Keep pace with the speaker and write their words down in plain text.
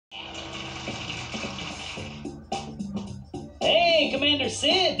Commander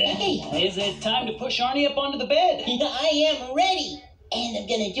Sid. Hey. Is it time to push Arnie up onto the bed? I am ready. And I'm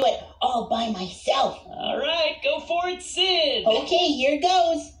gonna do it all by myself. All right, go for it, Sid. Okay, here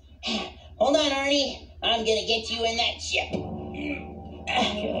goes. Hold on, Arnie. I'm gonna get you in that ship.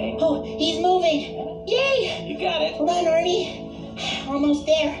 Okay. Oh, he's moving. Yay! You got it. Hold on, Arnie. Almost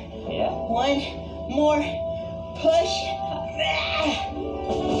there. Yeah. One more push. Hey!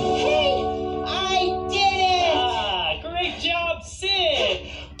 I did it! Ah, great job, Sid.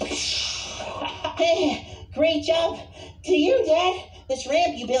 Hey, great job to you, Dad. This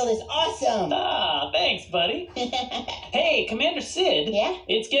ramp you built is awesome. Ah, thanks, buddy. Hey, Commander Sid. Yeah?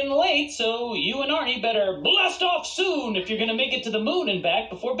 It's getting late, so you and Arnie better blast off soon if you're gonna make it to the moon and back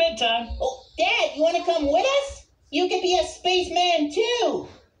before bedtime. Oh, Dad, you want to come with us? You could be a spaceman too.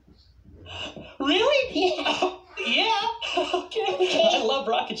 Really? Yeah. Yeah. Okay. I love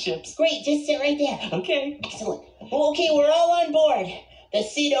rocket ships. Great, just sit right there. Okay. Excellent. Well, okay, we're all on board. The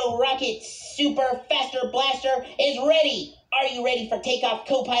Cedo Rocket Super Faster Blaster is ready. Are you ready for takeoff,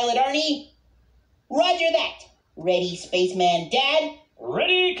 co-pilot Arnie? Roger that. Ready, spaceman Dad?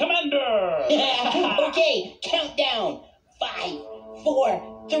 Ready, Commander. Okay, countdown. 5,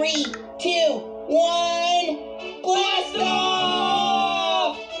 4, 3, 2, 1. Blast off!